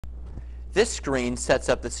This screen sets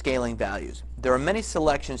up the scaling values. There are many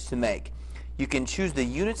selections to make. You can choose the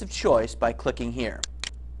units of choice by clicking here.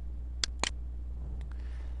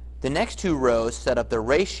 The next two rows set up the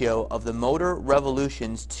ratio of the motor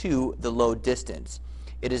revolutions to the load distance.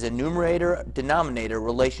 It is a numerator-denominator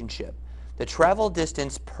relationship. The travel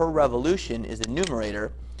distance per revolution is the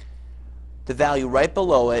numerator. The value right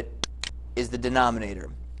below it is the denominator.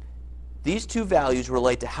 These two values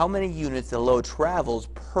relate to how many units the load travels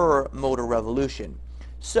per motor revolution.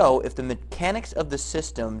 So, if the mechanics of the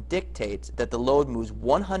system dictates that the load moves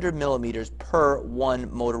 100 millimeters per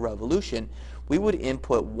 1 motor revolution, we would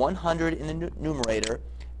input 100 in the numerator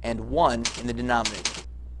and 1 in the denominator.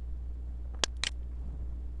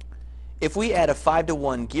 If we add a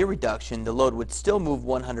 5-to-1 gear reduction, the load would still move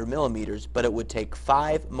 100 millimeters, but it would take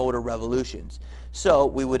 5 motor revolutions. So,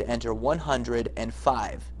 we would enter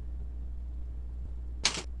 105.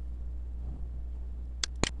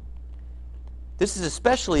 This is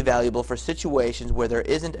especially valuable for situations where there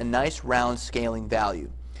isn't a nice round scaling value.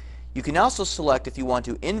 You can also select if you want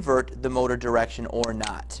to invert the motor direction or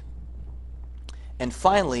not. And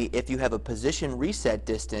finally, if you have a position reset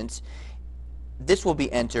distance, this will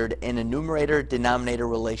be entered in a numerator-denominator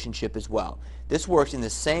relationship as well. This works in the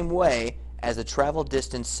same way as the travel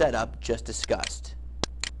distance setup just discussed.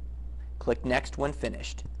 Click Next when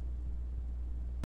finished.